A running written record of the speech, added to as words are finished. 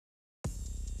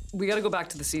We got to go back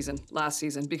to the season, last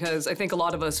season, because I think a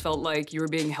lot of us felt like you were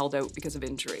being held out because of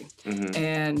injury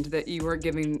and that you weren't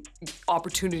giving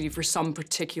opportunity for some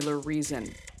particular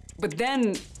reason. But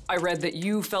then I read that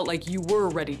you felt like you were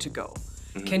ready to go.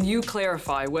 Can you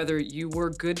clarify whether you were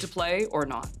good to play or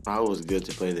not? I was good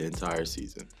to play the entire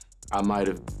season. I might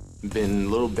have been a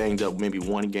little banged up maybe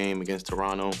one game against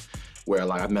Toronto where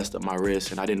like I messed up my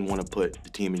wrist and I didn't want to put the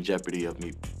team in jeopardy of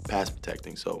me pass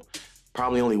protecting. So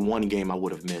probably only one game I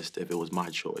would have missed if it was my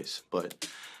choice. But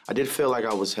I did feel like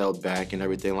I was held back and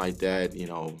everything like that, you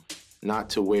know, not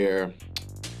to where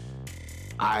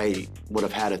I would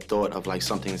have had a thought of like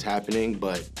something's happening,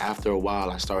 but after a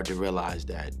while I started to realize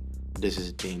that this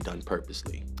is being done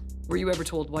purposely. Were you ever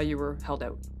told why you were held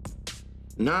out?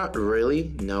 Not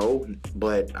really, no,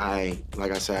 but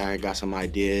like I said, I got some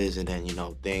ideas and then, you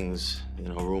know, things, you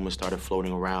know, rumors started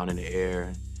floating around in the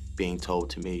air, being told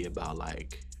to me about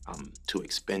like, I'm too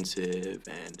expensive,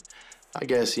 and I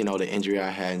guess, you know, the injury I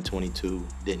had in 22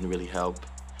 didn't really help.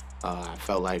 I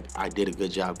felt like I did a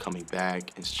good job coming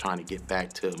back and trying to get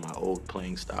back to my old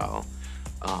playing style.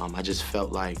 I just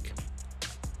felt like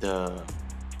the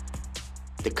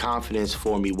confidence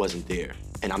for me wasn't there.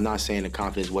 And I'm not saying the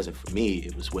confidence wasn't for me,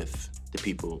 it was with the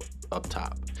people up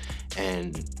top.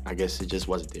 And I guess it just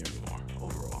wasn't there anymore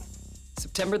overall.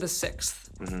 September the 6th.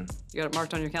 You got it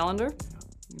marked on your calendar?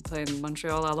 You play in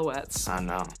Montreal Alouettes. I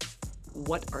know.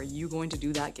 What are you going to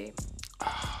do that game?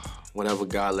 Whatever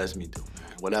God lets me do,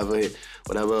 man.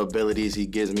 Whatever abilities he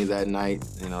gives me that night,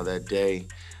 you know, that day,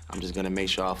 I'm just gonna make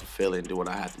sure I fulfill it and do what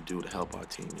I have to do to help our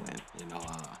team win. You know,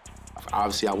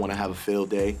 obviously I want to have a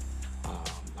field day.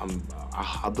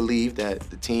 I believe that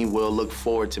the team will look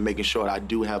forward to making sure that I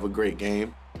do have a great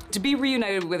game. To be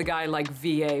reunited with a guy like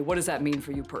VA, what does that mean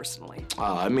for you personally?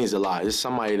 It means a lot. It's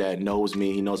somebody that knows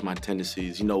me, he knows my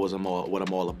tendencies, he knows what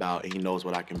I'm all about, and he knows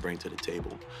what I can bring to the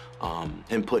table.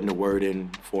 Him putting the word in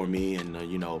for me and,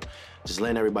 you know, just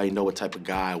letting everybody know what type of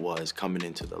guy I was coming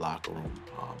into the locker room.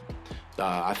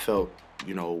 I felt,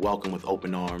 you know, welcome with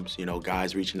open arms, you know,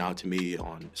 guys reaching out to me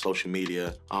on social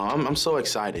media. I'm so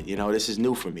excited, you know, this is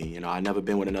new for me, you know, I've never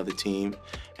been with another team,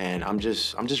 and I'm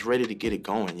just ready to get it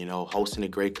going, you know, hosting the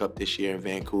Grey Cup this year in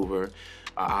Vancouver,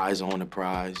 our eyes on the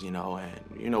prize, you know,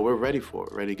 and, you know, we're ready for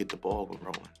it, ready to get the ball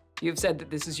rolling. You've said that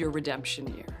this is your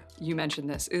redemption year. You mentioned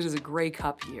this. It is a Grey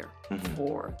Cup year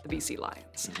for the BC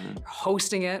Lions. You're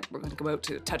hosting it. We're going to go out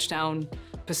to Touchdown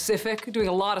Pacific, doing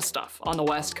a lot of stuff on the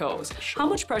West Coast. How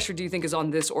much pressure do you think is on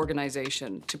this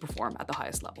organization to perform at the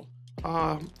highest level?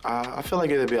 I feel like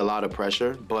it'd be a lot of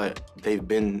pressure, but they've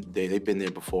been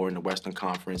there before in the Western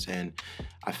Conference, and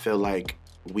I feel like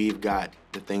we've got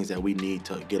the things that we need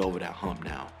to get over that hump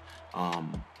now.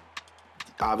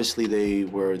 Obviously, they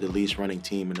were the least running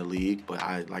team in the league, but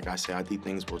like I said, I think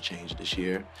things will change this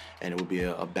year, and it will be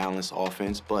a balanced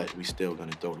offense, but we're still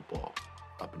going to throw the ball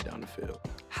up and down the field.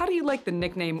 How do you like the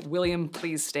nickname William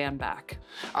Please Stand Back?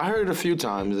 I heard it a few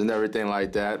times and everything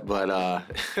like that, but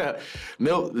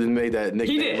Milt made that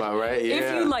nickname. He did. Right? Yeah.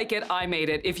 If you like it, I made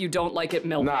it. If you don't like it,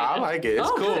 Milt made it. I like it. It's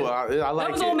cool. Good. I like it.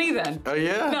 That was all me then. Oh,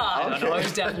 yeah? No, I don't know. It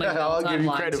was definitely I'll give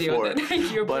you credit for it.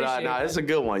 Thank you. But it's a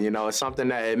good one. You know, it's something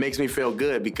that it makes me feel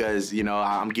good because, you know,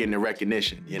 I'm getting the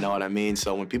recognition. You know what I mean?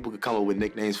 So when people could come up with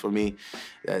nicknames for me,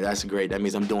 that's great. That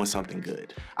means I'm doing something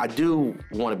good. I do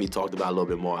want to be talked about a little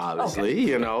bit more, obviously.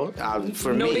 You know,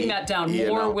 for Noting me, that down.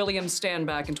 More know. William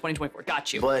Stanback in 2024.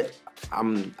 Got you. But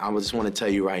I just want to tell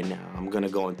you right now, I'm going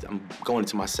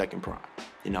into my second prime.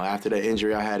 You know, after the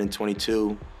injury I had in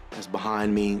 22, that's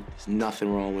behind me. There's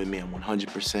nothing wrong with me. I'm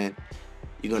 100%.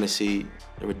 You're going to see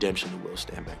the redemption of Will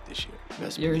Stanback this year.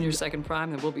 You're in your second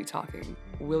prime, and we'll be talking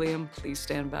William Please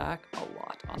Stand Back a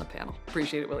lot on the panel.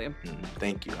 Appreciate it, William.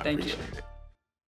 Thank you. I appreciate it.